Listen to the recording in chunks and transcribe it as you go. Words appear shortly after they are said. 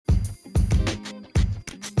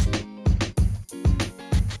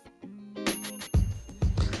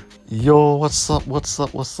Yo, what's up? What's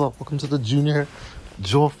up? What's up? Welcome to the Junior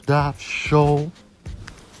Jofdaf Show.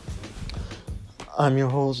 I'm your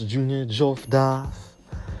host, Junior Jofdaf.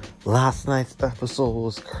 Last night's episode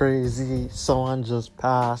was crazy. Someone just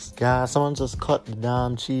passed gas. Someone just cut the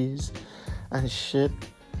damn cheese and shit.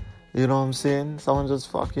 You know what I'm saying? Someone just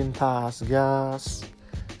fucking passed gas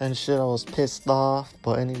and shit. I was pissed off.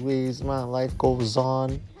 But anyways, man, life goes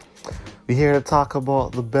on. We're here to talk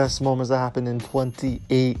about the best moments that happened in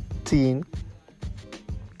 2018. You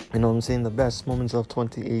know what I'm saying? The best moments of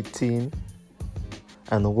 2018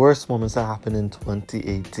 and the worst moments that happened in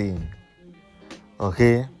 2018.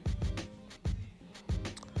 Okay?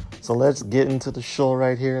 So let's get into the show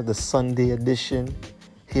right here, the Sunday edition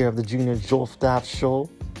here of the Junior Jofdaf Show.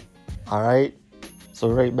 Alright? So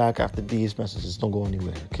right back after these messages. Don't go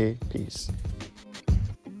anywhere, okay? Peace.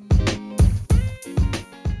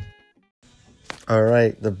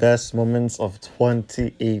 Alright, the best moments of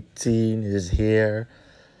 2018 is here.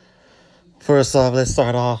 First off, let's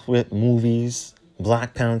start off with movies.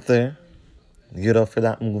 Black Panther. Get up for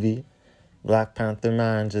that movie. Black Panther,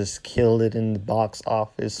 man, just killed it in the box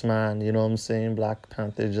office, man. You know what I'm saying? Black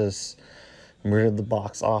Panther just murdered the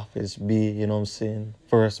box office. You know what I'm saying?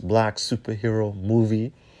 First black superhero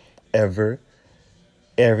movie ever.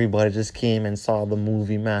 Everybody just came and saw the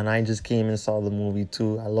movie, man. I just came and saw the movie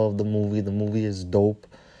too. I love the movie. The movie is dope.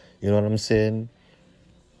 You know what I'm saying?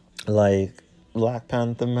 Like, Black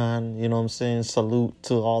Panther, man, you know what I'm saying? Salute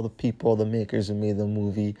to all the people, the makers who made the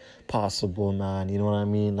movie possible, man. You know what I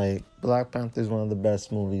mean? Like, Black Panther is one of the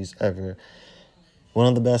best movies ever. One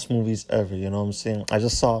of the best movies ever, you know what I'm saying? I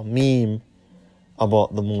just saw a meme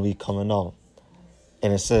about the movie coming out.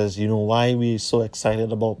 And it says, you know why we so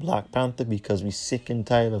excited about Black Panther? Because we sick and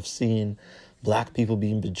tired of seeing black people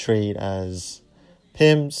being betrayed as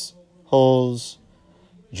pimps, hoes,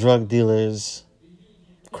 drug dealers,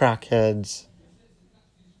 crackheads,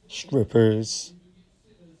 strippers,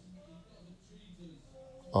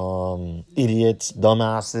 idiots,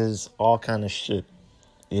 dumbasses, all kind of shit.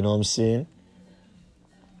 You know what I'm saying?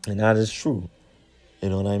 And that is true. You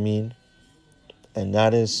know what I mean? And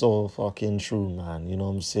that is so fucking true, man. You know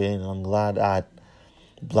what I'm saying? I'm glad that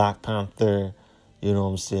Black Panther, you know what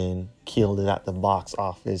I'm saying, killed it at the box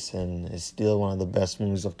office and is still one of the best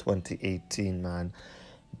movies of 2018, man.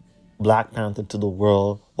 Black Panther to the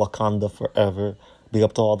world, Wakanda forever. Big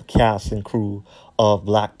up to all the cast and crew of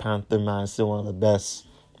Black Panther, man. Still one of the best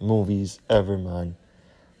movies ever, man.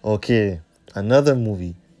 Okay, another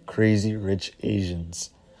movie, Crazy Rich Asians.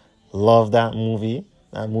 Love that movie.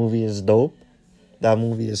 That movie is dope. That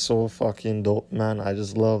movie is so fucking dope, man. I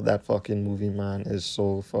just love that fucking movie, man. It's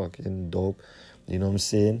so fucking dope. You know what I'm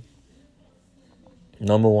saying?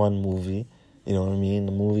 Number one movie. You know what I mean?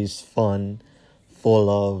 The movie's fun,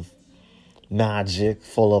 full of magic,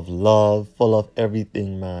 full of love, full of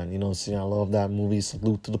everything, man. You know what I'm saying? I love that movie.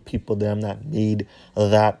 Salute to the people them that made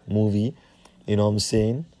that movie. You know what I'm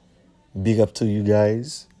saying? Big up to you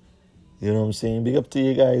guys. You know what I'm saying? Big up to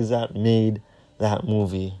you guys that made that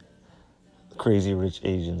movie. Crazy Rich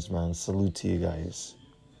Asians, man. Salute to you guys.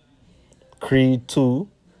 Creed 2,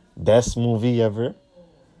 best movie ever.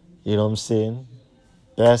 You know what I'm saying?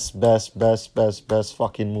 Best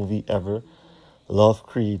fucking movie ever. Love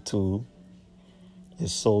Creed 2.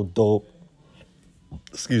 It's so dope.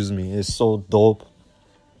 Excuse me. It's so dope.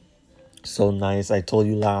 So nice. I told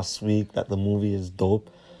you last week that the movie is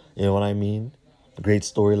dope. You know what I mean? Great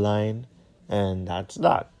storyline. And that's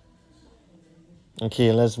that.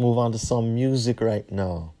 Okay, let's move on to some music right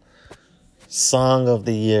now. Song of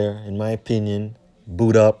the year, in my opinion,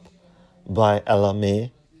 Boot Up by Ella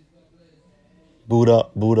May. Boot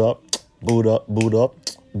up, boot up, boot up, boot up,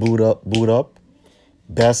 boot up, boot up.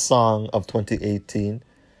 Best song of 2018.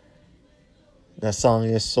 That song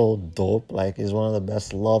is so dope. Like, it's one of the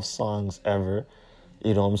best love songs ever.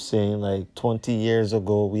 You know what I'm saying? Like, 20 years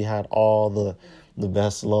ago, we had all the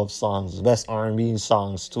best love songs, the best R&B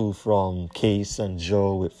songs, too, from Case and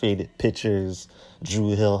Joe with Faded Pictures,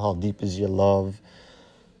 Drew Hill, How Deep Is Your Love,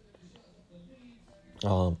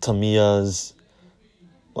 Tamia's,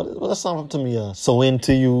 what's the song from Tamia? So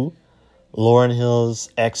Into You, Lauryn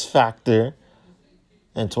Hill's X Factor,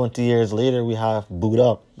 and 20 years later, we have Boot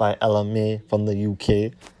Up by Ella May from the UK.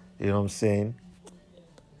 You know what I'm saying?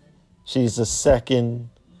 She's the second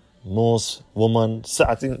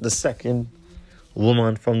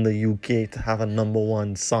woman from the UK to have a number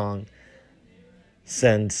one song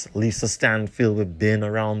since Lisa Stanfield with Been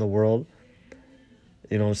Around the World.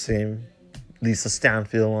 You know what I'm saying? Lisa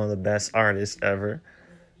Stanfield, one of the best artists ever.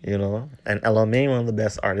 You know? And Ella May, one of the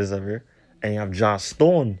best artists ever. And you have Joss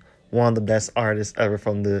Stone, one of the best artists ever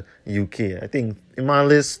from the UK. I think in my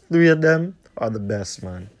list, three of them are the best,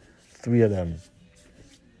 man. Three of them.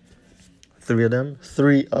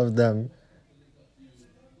 Three of them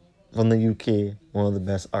from the UK, one of the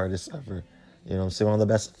best artists ever. You know what I'm saying? One of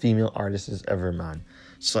the best female artists ever, man.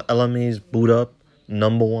 So Ella May's Boot Up,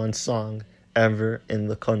 number one song ever in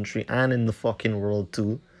the country and in the fucking world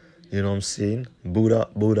too. You know what I'm saying? Boot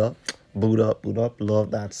Up, Boot Up, Boot Up, Boot Up.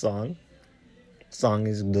 Love that song. Song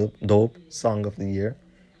is dope. Song of the year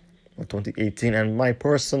of 2018. And my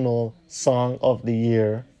personal song of the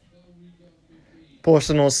year, my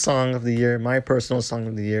personal song of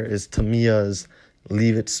the year is Tamia's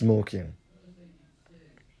Leave It Smoking.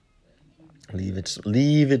 Leave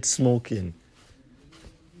it smoking.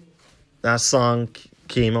 That song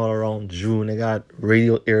came out around June. It got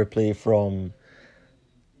radio airplay from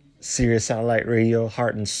Sirius Satellite Radio,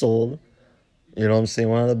 Heart and Soul. You know what I'm saying?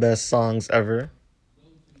 One of the best songs ever.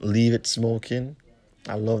 Leave It Smoking.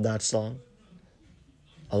 I love that song.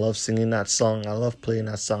 I love singing that song. I love playing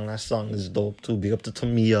that song. That song is dope too. Big up to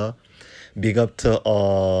Tamia. Big up to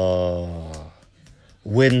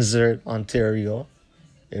Windsor, Ontario.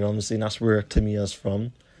 You know what I'm saying? That's where Tamia's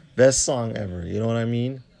from. Best song ever. You know what I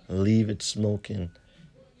mean? Leave It Smoking.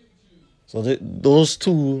 So those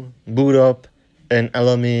two, Boot Up and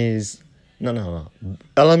LMA's... No.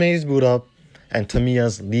 LMA's Boot Up and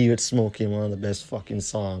Tamia's Leave It Smoking, one of the best fucking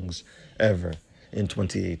songs ever in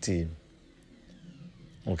 2018.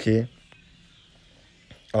 Okay?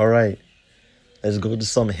 Alright. Let's go to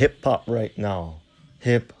some hip-hop right now.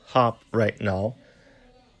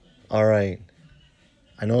 Alright.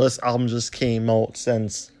 I know this album just came out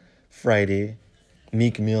since Friday.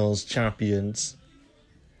 Meek Mill's Champions.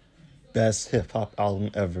 Best hip-hop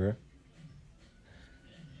album ever.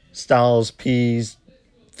 Styles P's,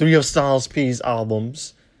 three of Styles P's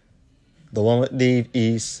albums. The one with Dave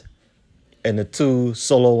East and the two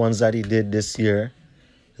solo ones that he did this year.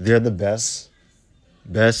 They're the best.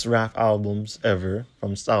 Best rap albums ever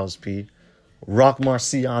from Styles P. Rock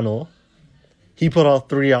Marciano. He put out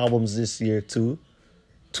 3 albums this year too.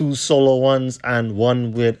 2 solo ones and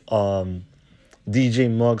one with DJ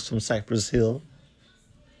Muggs from Cypress Hill.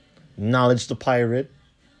 Knowledge the Pirate.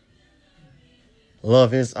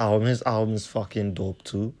 Love his album. His album is fucking dope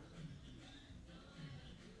too.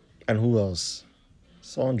 And who else?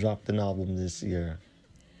 Someone dropped an album this year.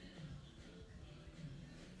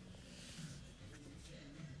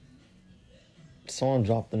 Some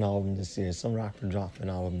rapper dropped an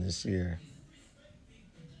album this year.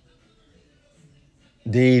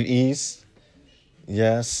 Dave East.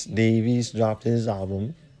 Yes, Dave East dropped his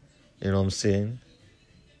album. You know what I'm saying?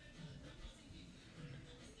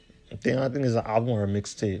 I think it's an album or a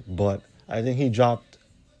mixtape, but I think he dropped...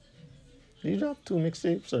 Did he drop 2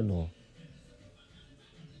 mixtapes or no?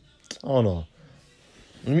 I don't know.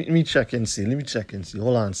 Let me check and see.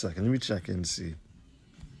 Hold on a second. Let me check and see.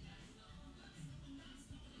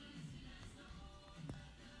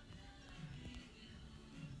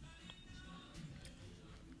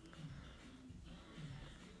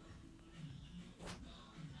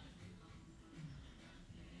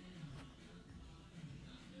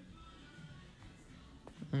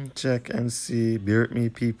 Check and see. Bear with me,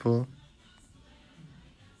 people.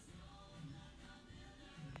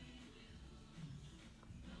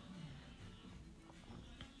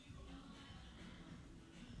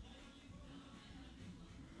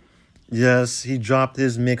 Yes, he dropped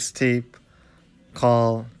his mixtape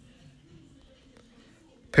called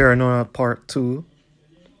Paranoia Part 2.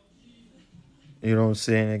 You know what I'm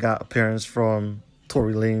saying? It got appearance from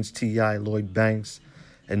Tory Lanez, T.I., Lloyd Banks,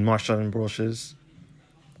 and Marshall Ambrosius.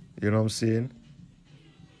 You know what I'm saying?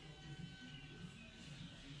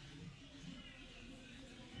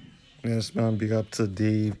 Yes, man, big up to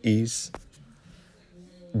Dave East.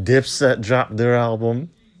 Dipset dropped their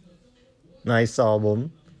album. Nice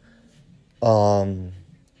album.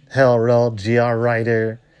 Hell Rel, GR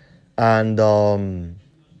Ryder, and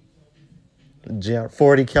GR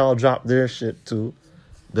 40 Cal dropped their shit too.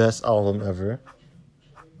 Best album ever.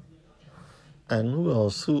 And who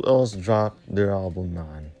else dropped their album,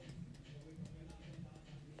 man?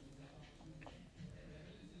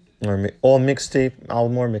 Or mixtape,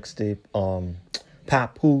 album or mixtape.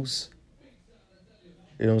 Papoose.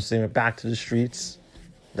 You know what I'm saying? Back to the Streets.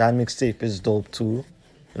 That mixtape is dope too. You know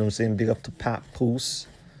what I'm saying? Big up to Papoose.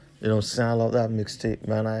 You know what I'm saying? I love that mixtape,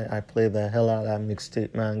 man. I play the hell out of that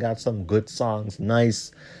mixtape, man. Got some good songs.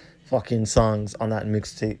 Nice fucking songs on that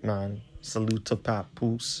mixtape, man. Salute to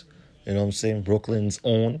Papoose. You know what I'm saying? Brooklyn's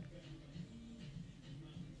own.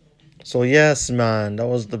 So yes, man. That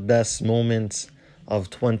was the best moments of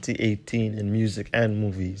 2018 in music and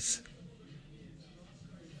movies.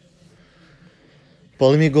 But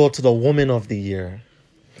let me go to the Woman of the Year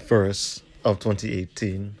first of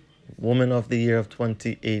 2018. Woman of the Year of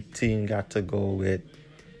 2018 got to go with.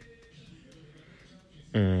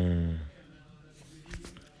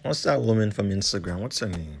 What's that woman from Instagram? What's her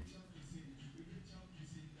name?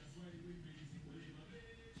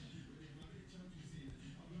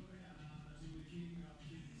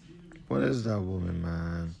 What is that woman,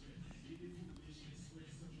 man?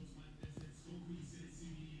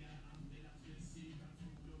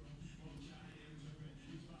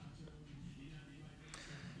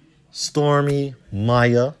 Stormy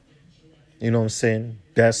Maya. You know what I'm saying?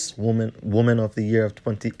 Best woman of the year of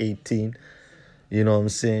 2018. You know what I'm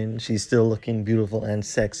saying? She's still looking beautiful and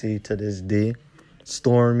sexy to this day.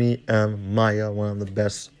 Stormy Maya, one of the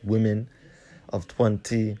best women of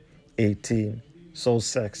 2018. So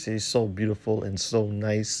sexy, so beautiful, and so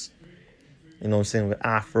nice. You know what I'm saying? With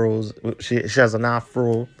afros. She has an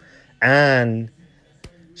afro. And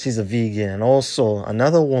she's a vegan. And also,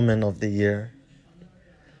 another woman of the year,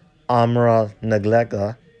 Amra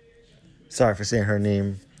Naglega. Sorry for saying her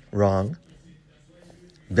name wrong.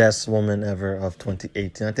 Best woman ever of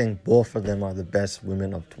 2018. I think both of them are the best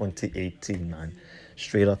women of 2018, man.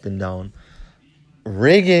 Straight up and down.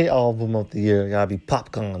 Reggae album of the year gotta be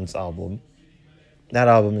Popcorn's album. That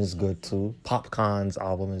album is good too. Popcorn's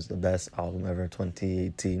album is the best album ever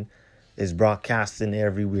 2018. It's broadcasting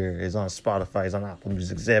everywhere. It's on Spotify, it's on Apple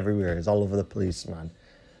Music, it's everywhere. It's all over the place, man. You know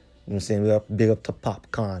what I'm saying? Big up to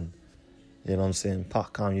Popcorn. You know what I'm saying?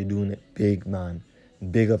 Popcorn, you're doing it big, man.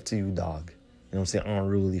 Big up to you, dog. You know what I'm saying?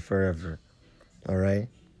 Unruly forever. All right?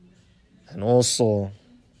 And also,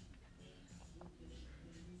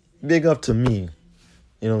 big up to me.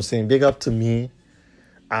 You know what I'm saying? Big up to me.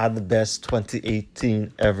 I had the best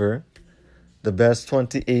 2018 ever. The best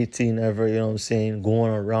 2018 ever, you know what I'm saying?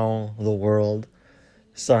 Going around the world.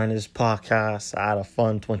 Starting this podcast. I had a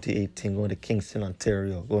fun 2018 going to Kingston,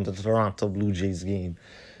 Ontario. Going to the Toronto Blue Jays game.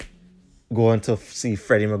 Going to see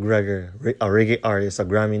Freddie McGregor, a reggae artist, a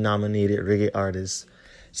Grammy-nominated reggae artist.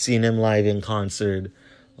 Seeing him live in concert.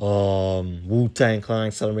 Wu-Tang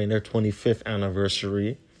Clan celebrating their 25th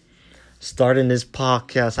anniversary. Starting this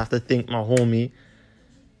podcast, I have to thank my homie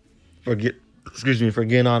for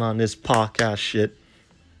getting on this podcast shit.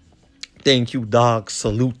 Thank you, dog.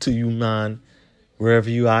 Salute to you, man. Wherever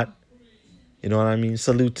you at. You know what I mean?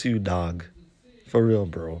 Salute to you, dog. For real,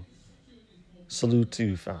 bro. Salute to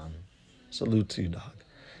you, fam. Salute to you, dog.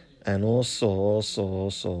 And also,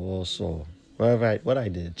 what I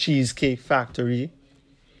did. Cheesecake Factory.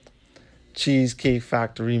 Cheesecake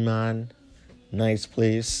Factory, man. Nice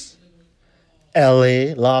place.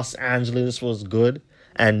 LA, Los Angeles was good.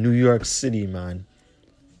 And New York City, man.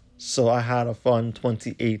 So I had a fun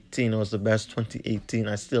 2018. It was the best 2018.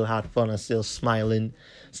 I still had fun. I still smiling.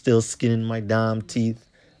 Still skinning my damn teeth.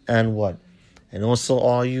 And what? And also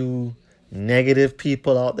all you negative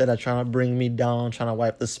people out there that trying to bring me down, trying to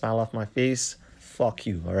wipe the smile off my face, fuck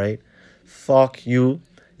you, all right? Fuck you.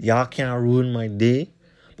 Y'all can't ruin my day,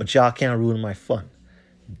 but y'all can't ruin my fun.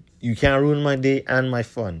 You can't ruin my day and my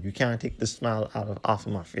fun. You can't take the smile off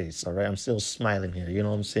of my face, all right? I'm still smiling here, you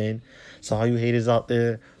know what I'm saying? So all you haters out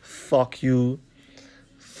there, fuck you.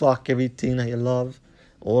 Fuck everything that you love.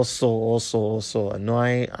 Also, I know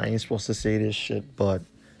I ain't supposed to say this shit, but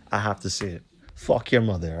I have to say it. Fuck your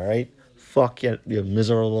mother, all right? Fuck your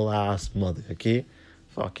miserable ass mother, okay?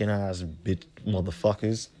 Fucking ass bitch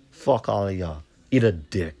motherfuckers. Fuck all of y'all. Eat a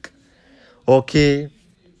dick. Okay?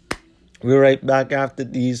 We're right back after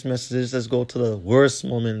these messages. Let's go to the worst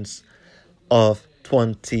moments of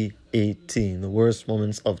 2018. The worst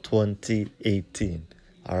moments of 2018.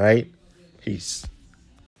 All right? Peace.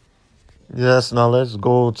 Yes, now let's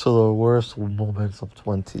go to the worst moments of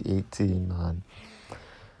 2018, man.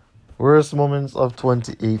 Worst moments of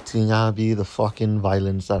 2018 gotta be the fucking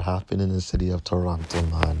violence that happened in the city of Toronto,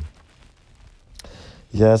 man.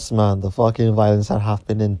 Yes, man, the fucking violence that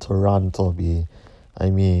happened in Toronto, B. I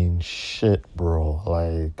mean, shit, bro.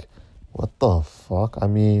 Like, what the fuck? I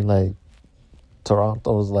mean, like,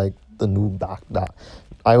 Toronto's like the new Baghdad.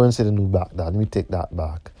 I wouldn't say the new Baghdad. Let me take that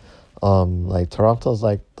back. Like, Toronto's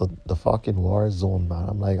like the fucking war zone, man.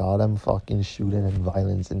 I'm like, all them fucking shooting and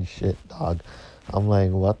violence and shit, dog. I'm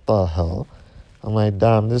like, what the hell? I'm like,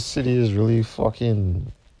 damn, this city is really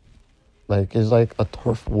fucking, like, it's like a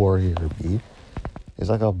turf war here, B. It's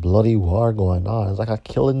like a bloody war going on. It's like a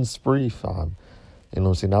killing spree, fam. You know what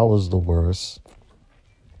I'm saying? That was the worst.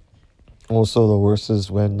 Also, the worst is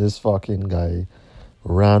when this fucking guy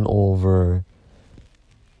ran over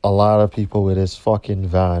a lot of people with his fucking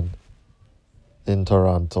van in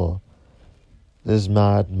Toronto. This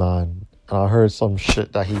madman. And I heard some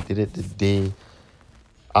shit that he did it the day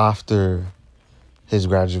after his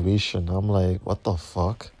graduation. I'm like, what the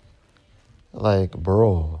fuck? Like,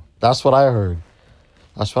 bro, that's what I heard.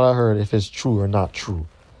 That's what I heard, if it's true or not true.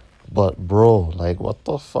 But, bro, like, what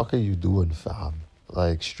the fuck are you doing, fam?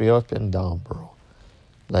 Like, straight up and down, bro.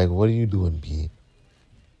 Like, what are you doing, B?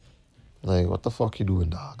 Like, what the fuck you doing,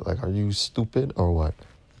 dog? Like, are you stupid or what?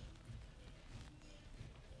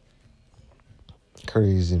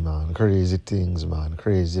 Crazy, man. Crazy things, man.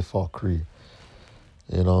 Crazy fuckery.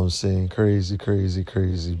 You know what I'm saying? Crazy, crazy,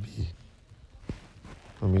 crazy, B.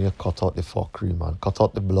 I mean, you cut out the fuckery, man. Cut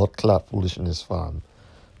out the blood clot foolishness, fam.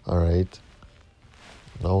 Alright?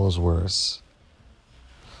 That was worse.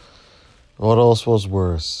 What else was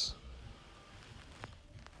worse?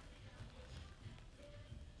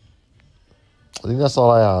 I think that's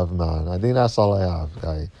all I have, man. I think that's all I have,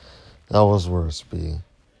 guy. That was worse, B.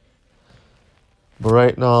 But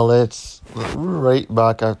right now, let's right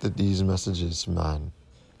back after these messages, man.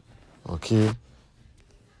 Okay?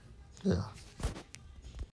 Yeah.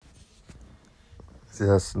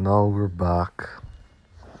 Yes, now we're back.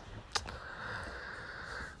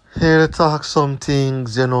 Here to talk some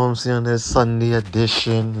things, you know what I'm saying? This Sunday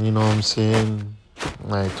edition, you know what I'm saying?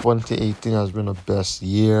 My 2018 has been the best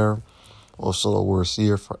year, also the worst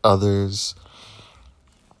year for others.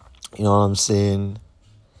 You know what I'm saying?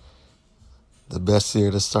 The best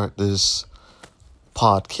year to start this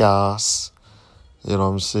podcast, you know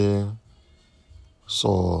what I'm saying?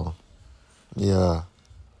 So, yeah.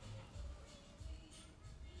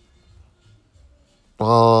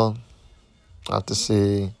 Well, I have to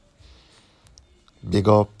say, big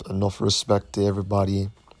up, enough respect to everybody.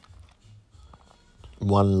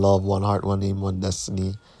 One love, one heart, one aim, one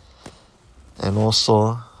destiny. And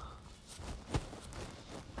also,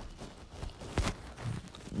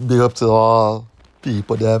 big up to all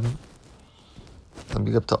people them. And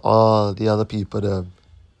big up to all the other people them.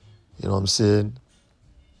 You know what I'm saying?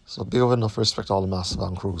 So big up, enough respect to all the Massive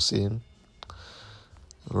and crew scene.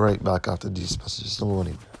 Right back after these messages. Don't go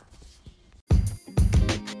anywhere.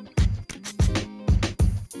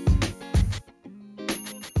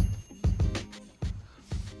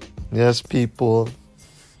 Yes, people.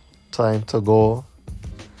 Time to go.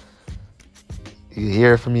 You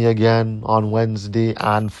hear from me again on Wednesday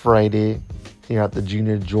and Friday here at the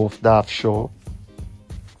Junior Jove Daft Show.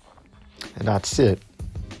 And that's it.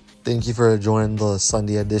 Thank you for joining the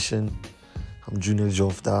Sunday edition. I'm Junior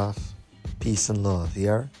Jove Daft. Peace and love.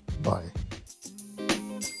 Yeah? Bye.